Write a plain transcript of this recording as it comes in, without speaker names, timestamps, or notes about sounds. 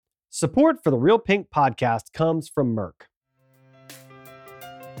Support for the Real Pink podcast comes from Merck.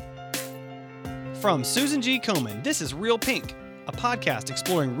 From Susan G. Komen, this is Real Pink, a podcast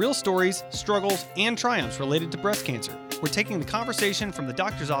exploring real stories, struggles, and triumphs related to breast cancer. We're taking the conversation from the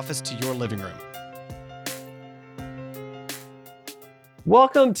doctor's office to your living room.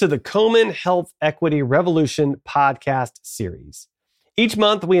 Welcome to the Komen Health Equity Revolution podcast series. Each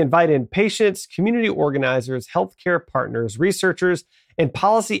month, we invite in patients, community organizers, healthcare partners, researchers, and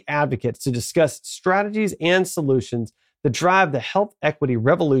policy advocates to discuss strategies and solutions that drive the health equity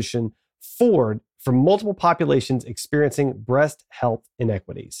revolution forward for multiple populations experiencing breast health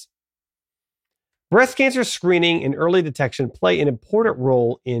inequities. Breast cancer screening and early detection play an important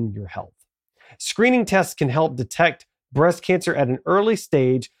role in your health. Screening tests can help detect breast cancer at an early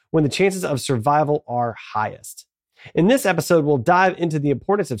stage when the chances of survival are highest. In this episode, we'll dive into the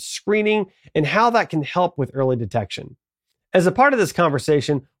importance of screening and how that can help with early detection. As a part of this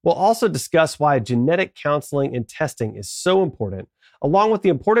conversation, we'll also discuss why genetic counseling and testing is so important, along with the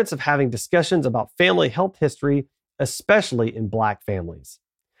importance of having discussions about family health history, especially in Black families.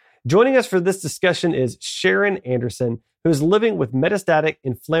 Joining us for this discussion is Sharon Anderson, who is living with metastatic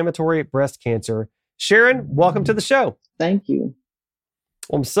inflammatory breast cancer. Sharon, welcome to the show. Thank you.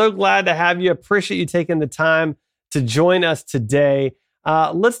 Well, I'm so glad to have you. Appreciate you taking the time to join us today.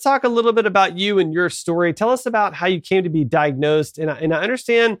 Let's talk a little bit about you and your story. Tell us about how you came to be diagnosed. And I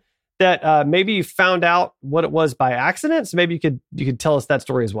understand that maybe you found out what it was by accident. So maybe you could tell us that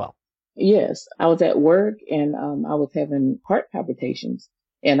story as well. Yes, I was at work and I was having heart palpitations.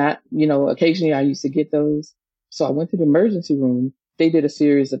 And occasionally I used to get those. So I went to the emergency room. They did a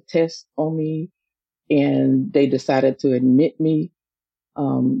series of tests on me and they decided to admit me.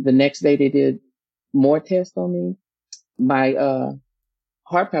 The next day they did more tests on me. My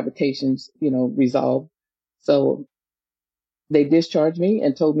heart palpitations, resolved. So they discharged me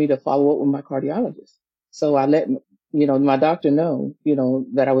and told me to follow up with my cardiologist. So I let, my doctor know,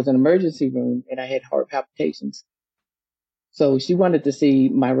 that I was in an emergency room and I had heart palpitations. So she wanted to see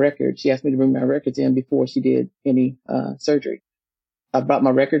my records. She asked me to bring my records in before she did any surgery. I brought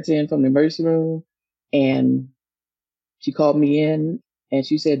my records in from the emergency room and she called me in and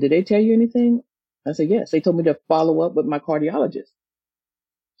she said, "Did they tell you anything?" I said, "Yes." They told me to follow up with my cardiologist.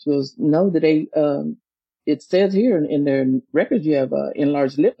 She goes, "No, did they, it says here in their records you have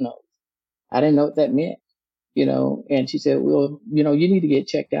enlarged lymph nodes." I didn't know what that meant, and she said, "Well, you need to get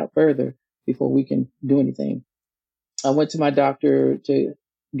checked out further before we can do anything." I went to my doctor to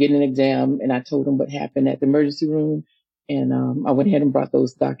get an exam and I told him what happened at the emergency room. And I went ahead and brought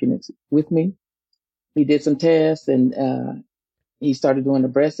those documents with me. He did some tests and he started doing the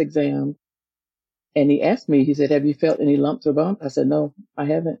breast exam. And he asked me, he said, "Have you felt any lumps or bumps?" I said, "No, I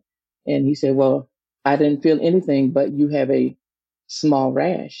haven't." And he said, "Well, I didn't feel anything, but you have a small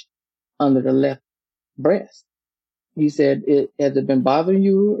rash under the left breast." He said, "Has it been bothering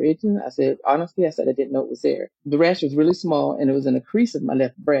you or itching?" I said, "Honestly," I said, "I didn't know it was there." The rash was really small and it was in a crease of my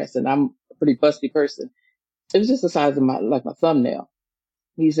left breast. And I'm a pretty busty person. It was just the size of my thumbnail.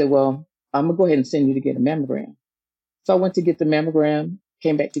 He said, "Well, I'm going to go ahead and send you to get a mammogram." So I went to get the mammogram,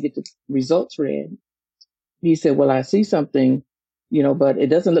 came back to get the results read. He said, "Well, I see something, but it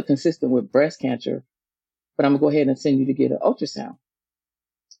doesn't look consistent with breast cancer, but I'm going to go ahead and send you to get an ultrasound."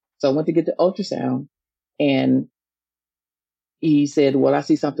 So I went to get the ultrasound and he said, "Well, I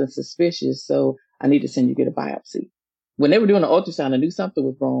see something suspicious, so I need to send you to get a biopsy." When they were doing the ultrasound, I knew something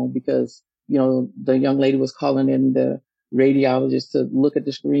was wrong because, the young lady was calling in the radiologist to look at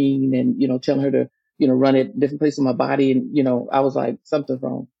the screen and, telling her to, run it different places in my body. And, I was like, something's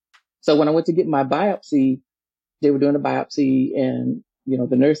wrong. So when I went to get my biopsy, they were doing a biopsy and,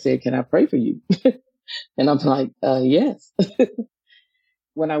 the nurse said, "Can I pray for you?" And I'm like, yes.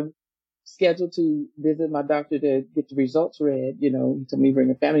 When I scheduled to visit my doctor to get the results read, he told me to bring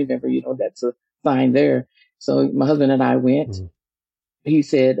a family member, that's a sign there. So my husband and I went. Mm-hmm. He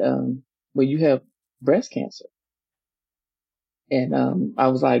said, "Well, you have breast cancer." And I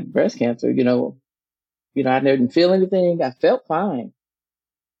was like, "Breast cancer, I didn't feel anything. I felt fine."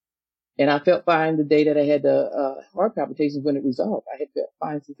 And I felt fine the day that I had the heart palpitations when it resolved. I had felt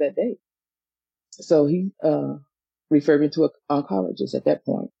fine since that day. So he referred me to an oncologist at that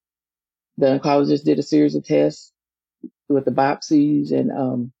point. The oncologist did a series of tests with the biopsies,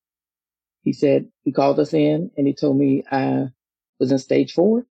 and he said he called us in and he told me I was in stage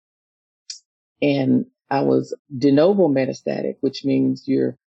 4 and I was de novo metastatic, which means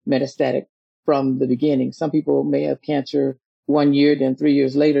you're metastatic from the beginning. Some people may have cancer 1 year, then 3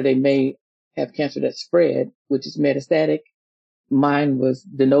 years later they may have cancer that spread, which is metastatic. Mine was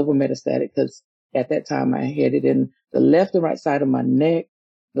de novo metastatic because at that time I had it in the left and right side of my neck,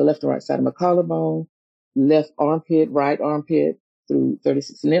 the left and right side of my collarbone, left armpit, right armpit, through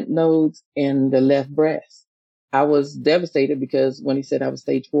 36 lymph nodes, and the left breast. I was devastated because when he said I was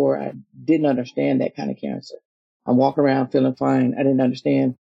stage 4, I didn't understand that kind of cancer. I'm walking around feeling fine. I didn't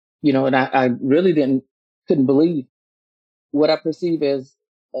understand, and I really couldn't believe what I perceive as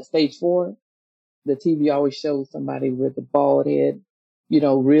a stage 4. The TV always shows somebody with a bald head,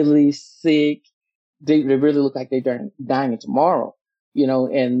 really sick. They really look like they're dying tomorrow,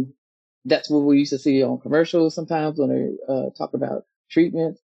 and that's what we used to see on commercials sometimes when they talk about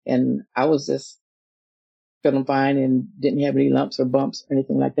treatment. And I was just feeling fine and didn't have any lumps or bumps or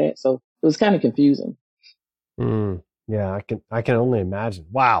anything like that. So it was kind of confusing. Yeah, I can only imagine.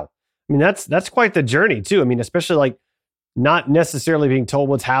 Wow. I mean, that's quite the journey too. I mean, especially like not necessarily being told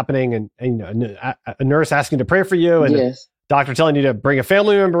what's happening and a nurse asking to pray for you and Yes. doctor telling you to bring a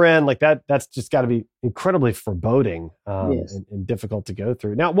family member in, like that's just got to be incredibly foreboding Yes. and difficult to go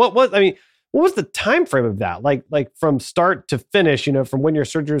through. Now, what was the time frame of that? Like from start to finish, from when your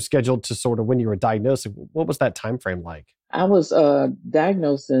surgery was scheduled to sort of when you were diagnosed, what was that time frame like? I was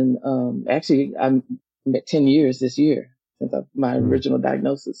diagnosed in, actually, I'm at 10 years this year since my original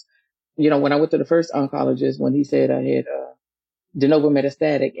diagnosis. When I went to the first oncologist, when he said I had de novo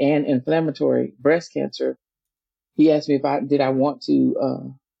metastatic and inflammatory breast cancer, he asked me if did I want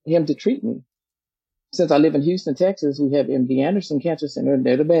him to treat me. Since I live in Houston, Texas, we have MD Anderson Cancer Center, and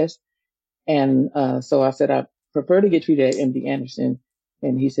they're the best. And so I said, I prefer to get treated at MD Anderson.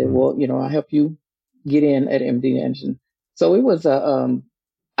 And he said, well, I'll help you get in at MD Anderson. So it was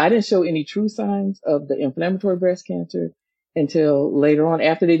I didn't show any true signs of the inflammatory breast cancer until later on.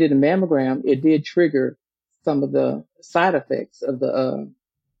 After they did a mammogram, it did trigger some of the side effects of the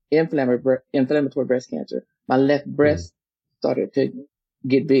inflammatory breast cancer. My left breast started to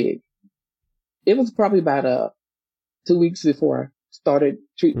get big. It was probably about 2 weeks before I started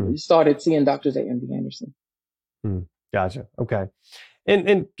started seeing doctors at MD Anderson. Gotcha. Okay.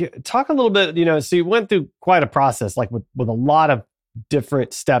 And talk a little bit, so you went through quite a process, like with a lot of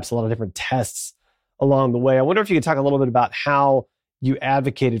different steps, a lot of different tests along the way. I wonder if you could talk a little bit about how you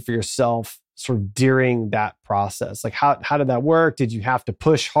advocated for yourself sort of during that process. Like how did that work? Did you have to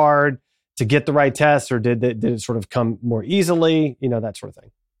push hard to get the right tests, or did it sort of come more easily? That sort of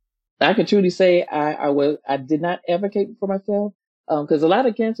thing. I can truly say I did not advocate for myself because a lot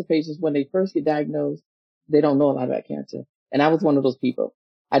of cancer patients, when they first get diagnosed, they don't know a lot about cancer. And I was one of those people.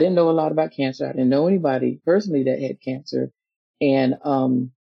 I didn't know a lot about cancer. I didn't know anybody personally that had cancer. And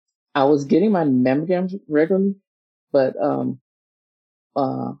I was getting my mammograms regularly, but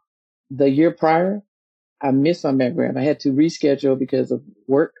the year prior, I missed my mammogram. I had to reschedule because of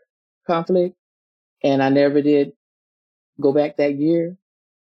work conflict, and I never did go back that year.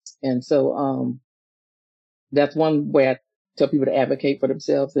 And so that's one way I tell people to advocate for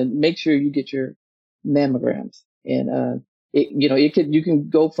themselves and make sure you get your mammograms. And you can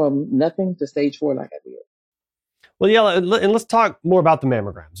go from nothing to stage 4 like I did. Well, yeah, and let's talk more about the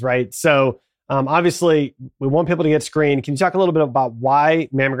mammograms, right? So obviously, we want people to get screened. Can you talk a little bit about why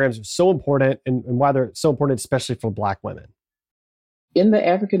mammograms are so important and why they're so important, especially for Black women? In the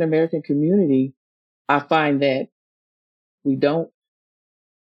African American community, I find that we don't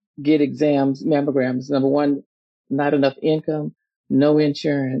get mammograms. Number one, not enough income, no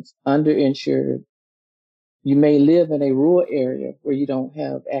insurance, underinsured. You may live in a rural area where you don't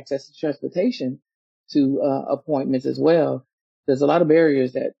have access to transportation to appointments as well. There's a lot of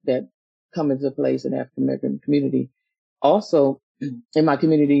barriers that come into place in the African American community. Also, in my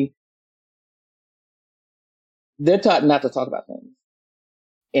community, they're taught not to talk about things,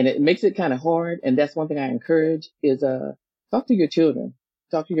 and it makes it kind of hard. And that's one thing I encourage is talk to your children,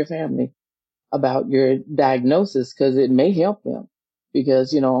 talk to your family about your diagnosis, because it may help them.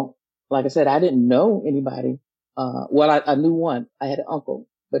 Because like I said, I didn't know anybody. I knew one. I had an uncle,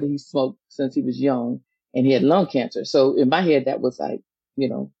 but he smoked since he was young, and he had lung cancer. So in my head, that was like,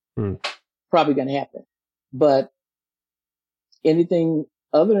 probably going to happen. But anything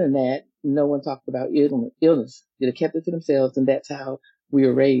other than that, no one talked about illness. They kept it to themselves, and that's how we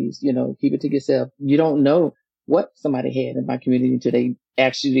were raised. Keep it to yourself. You don't know what somebody had in my community until they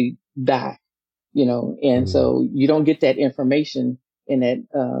actually die. And so you don't get that information in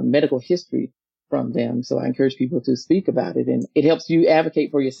that medical history from them. So I encourage people to speak about it, and it helps you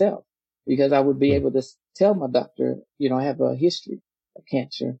advocate for yourself, because I would be able to tell my doctor, I have a history of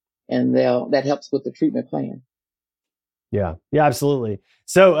cancer, and that helps with the treatment plan. Yeah, absolutely.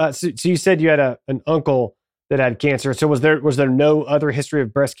 So, so you said you had an uncle that had cancer. So was there no other history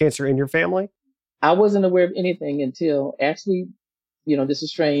of breast cancer in your family? I wasn't aware of anything until actually, this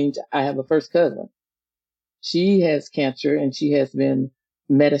is strange. I have a first cousin. She has cancer, and she has been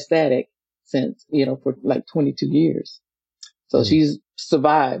metastatic since, for like 22 years. So Mm. she's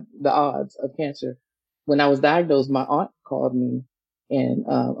survived the odds of cancer. When I was diagnosed, my aunt called me and,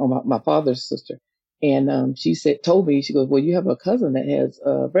 or my father's sister. And, she told me, she goes, well, you have a cousin that has,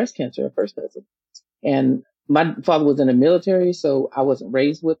 breast cancer, a first cousin. And my father was in the military, so I wasn't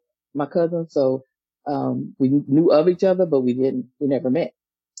raised with my cousin. So, we knew of each other, but we never met.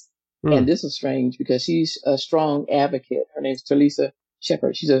 And Mm. this was strange because she's a strong advocate. Her name's Talisa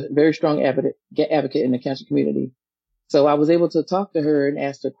Shepherd. She's a very strong advocate in the cancer community. So I was able to talk to her and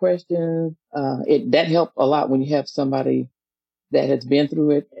ask her questions. That helped a lot when you have somebody that has been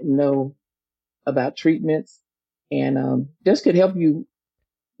through it and know about treatments, and just could help you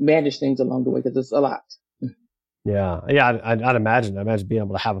manage things along the way because it's a lot. Yeah, yeah. I'd imagine. I imagine being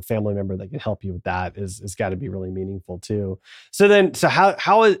able to have a family member that can help you with that is got to be really meaningful too. So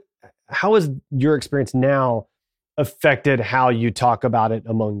how is your experience now affected how you talk about it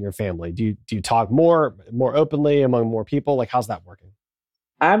among your family? Do you talk more openly among more people? Like, how's that working?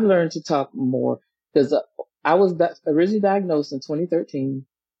 I've learned to talk more because I was originally diagnosed in 2013,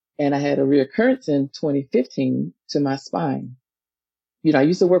 and I had a reoccurrence in 2015 to my spine. I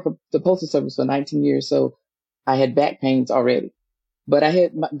used to work for the Postal Service for 19 years, so I had back pains already. But I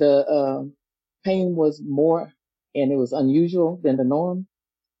had the pain was more, and it was unusual than the norm.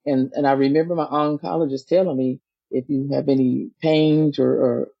 And I remember my oncologist telling me if you have any pains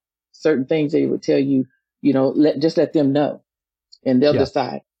or certain things, they would tell you, just let them know, and they'll Yeah.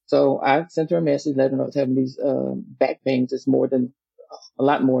 decide. So I sent her a message, letting her know I was having these back pains. It's a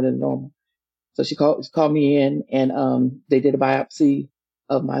lot more than normal. So she called me in, and they did a biopsy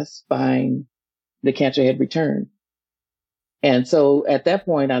of my spine. The cancer had returned. And so at that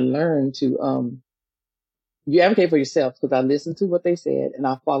point, I learned to, you advocate for yourself because I listened to what they said and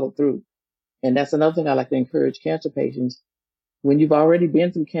I followed through. And that's another thing I like to encourage cancer patients. When you've already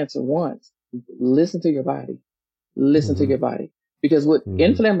been through cancer once, listen to your body. Listen to Hmm. your body. Because with Hmm.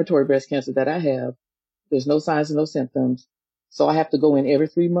 inflammatory breast cancer that I have, there's no signs and no symptoms. So I have to go in every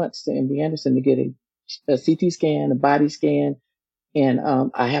 3 months to MD Anderson to get a CT scan, a body scan, and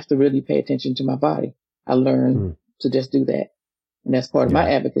I have to really pay attention to my body. I learned Mm. to just do that. And that's part of my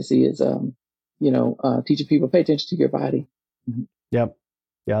Yeah. advocacy is, teaching people pay attention to your body. Mhm. Yep.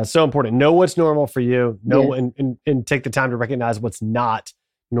 Yeah. It's so important. Know what's normal for you. Know Yeah, and take the time to recognize what's not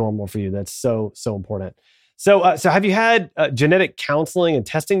normal for you. That's so important. So have you had genetic counseling and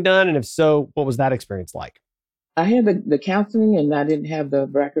testing done? And if so, what was that experience like? I had the counseling, and I didn't have the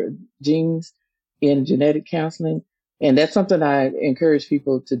BRCA genes in genetic counseling, and that's something I encourage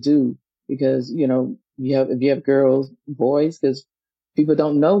people to do because if you have girls, boys, because people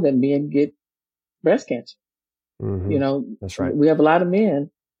don't know that men get breast cancer. Hmm. You know, That's right. we have a lot of men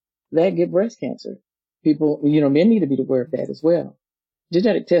that get breast cancer. People, men need to be aware of that as well.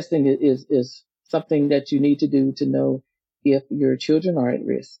 Genetic testing is something that you need to do to know if your children are at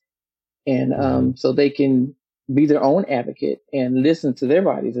risk, and Hmm. so they can be their own advocate and listen to their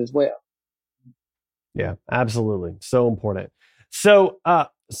bodies as well. Yeah, absolutely. So important. So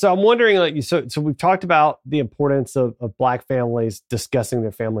I'm wondering, like, so we've talked about the importance of Black families discussing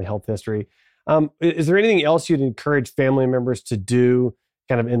their family health history. Is there anything else you'd encourage family members to do,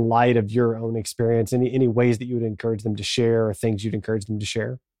 kind of in light of your own experience? Any ways that you would encourage them to share, or things you'd encourage them to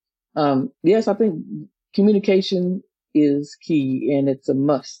share? Yes, I think communication is key and it's a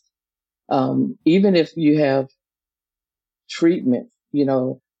must. Even if you have treatment,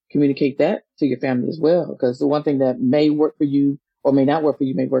 communicate that to your family as well. Because the one thing that may work for you or may not work for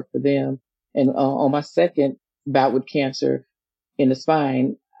you may work for them. And on my second bout with cancer in the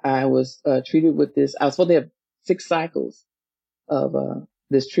spine, I was treated with this. I was supposed to have 6 cycles of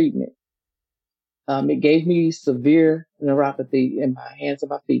this treatment. It gave me severe neuropathy in my hands and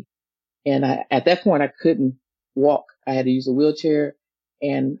my feet. And at that point, I couldn't walk. I had to use a wheelchair,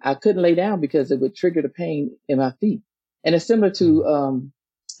 and I couldn't lay down because it would trigger the pain in my feet. And it's similar to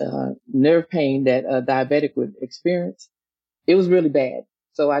nerve pain that a diabetic would experience. It was really bad.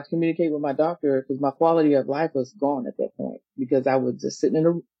 So I communicated with my doctor because my quality of life was gone at that point because I was just sitting in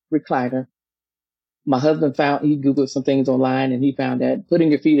a recliner. My husband he Googled some things online, and he found that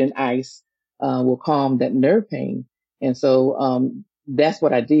putting your feet in ice will calm that nerve pain. And so that's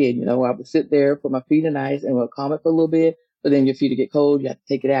what I did. I would sit there, put my feet in ice, and it would calm it for a little bit. But then your feet would get cold. You have to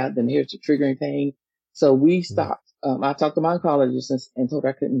take it out. Then here's the triggering pain. So we Mhm. stopped. I talked to my oncologist and told her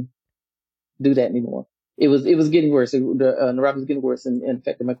I couldn't do that anymore. It was getting worse. The neuropathy was getting worse and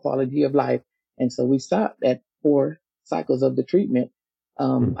affected my quality of life. And so we stopped at 4 cycles of the treatment.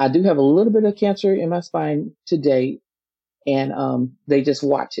 Mhm. I do have a little bit of cancer in my spine to date, and they just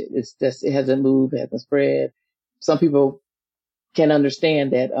watch it. It hasn't moved, it hasn't spread. Some people can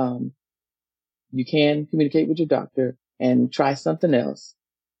understand that you can communicate with your doctor and try something else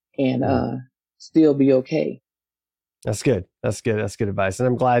and still be okay. That's good. That's good. That's good advice. And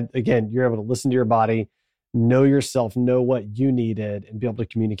I'm glad, again, you're able to listen to your body, know yourself, know what you needed, and be able to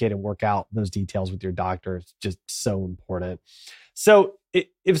communicate and work out those details with your doctor. It's just so important. So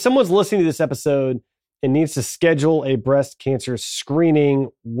if someone's listening to this episode and needs to schedule a breast cancer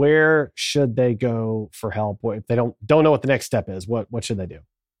screening, where should they go for help? If they don't know what the next step is, what should they do?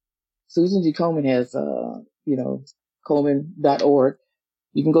 Susan G. Komen has, Komen.org.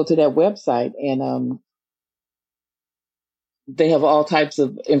 You can go to that website and they have all types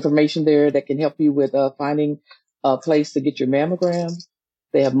of information there that can help you with finding a place to get your mammogram.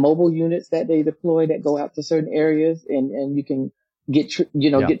 They have mobile units that they deploy that go out to certain areas, and you can get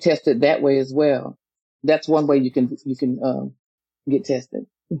get tested that way as well. That's one way you can get tested.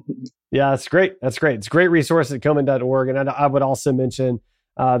 Yeah, that's great. That's great. It's a great resource at Komen.org. And I would also mention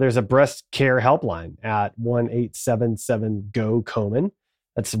there's a breast care helpline at 1-877-GO-KOMEN.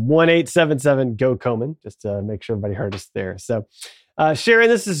 That's 1-877-GO-KOMEN, just to make sure everybody heard us there. So, Sharon,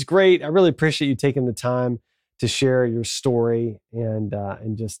 this is great. I really appreciate you taking the time to share your story and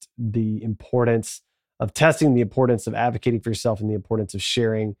just the importance of testing, the importance of advocating for yourself, and the importance of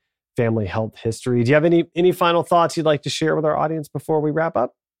sharing family health history. Do you have any final thoughts you'd like to share with our audience before we wrap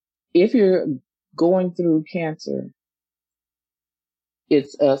up? If you're going through cancer,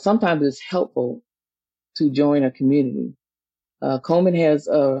 it's sometimes it's helpful to join a community. Komen has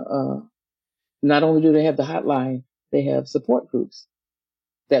not only do they have the hotline, they have support groups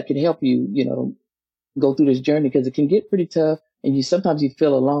that can help you, go through this journey, because it can get pretty tough and sometimes you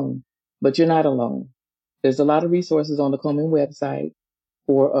feel alone, but you're not alone. There's a lot of resources on the Komen website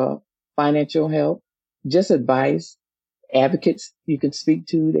for financial help, just advice, advocates you can speak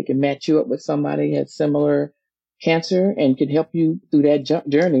to. They can match you up with somebody who has similar cancer and can help you through that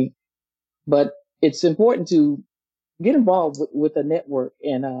journey. But it's important to get involved with a network,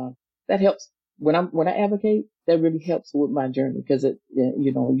 and that helps. When I advocate, that really helps with my journey, because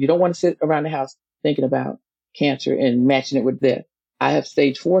you don't want to sit around the house thinking about cancer and matching it with death. I have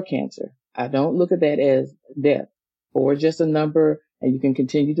stage 4 cancer. I don't look at that as death, or just a number, and you can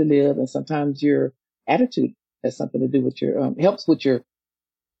continue to live. And sometimes your attitude has something to do with your helps with your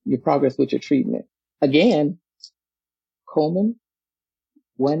progress with your treatment. Again, Komen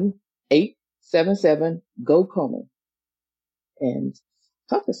 1-877-GO-KOMEN. And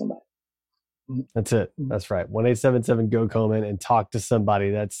talk to somebody. That's it. That's right. 1-877-GO-KOMEN and talk to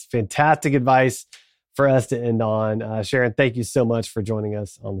somebody. That's fantastic advice for us to end on. Sharon, thank you so much for joining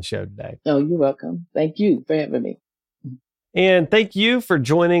us on the show today. Oh, you're welcome. Thank you for having me. And thank you for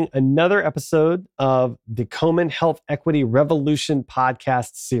joining another episode of the Komen Health Equity Revolution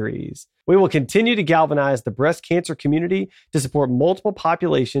podcast series. We will continue to galvanize the breast cancer community to support multiple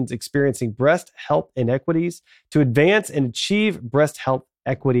populations experiencing breast health inequities to advance and achieve breast health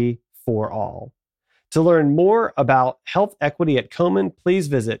equity for all. To learn more about health equity at Komen, please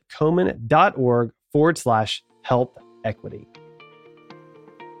visit komen.org/health equity.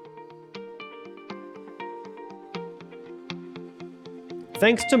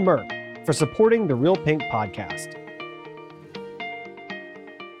 Thanks to Merck for supporting the Real Pink podcast.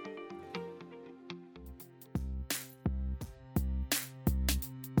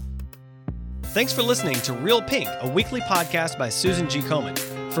 Thanks for listening to Real Pink, a weekly podcast by Susan G. Komen.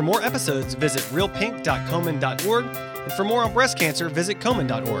 For more episodes, visit realpink.komen.org, and for more on breast cancer, visit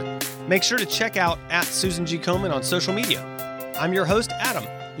komen.org. Make sure to check out @Susan G. Komen on social media. I'm your host, Adam.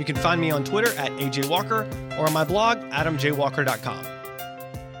 You can find me on Twitter @AJWalker or on my blog, adamjwalker.com.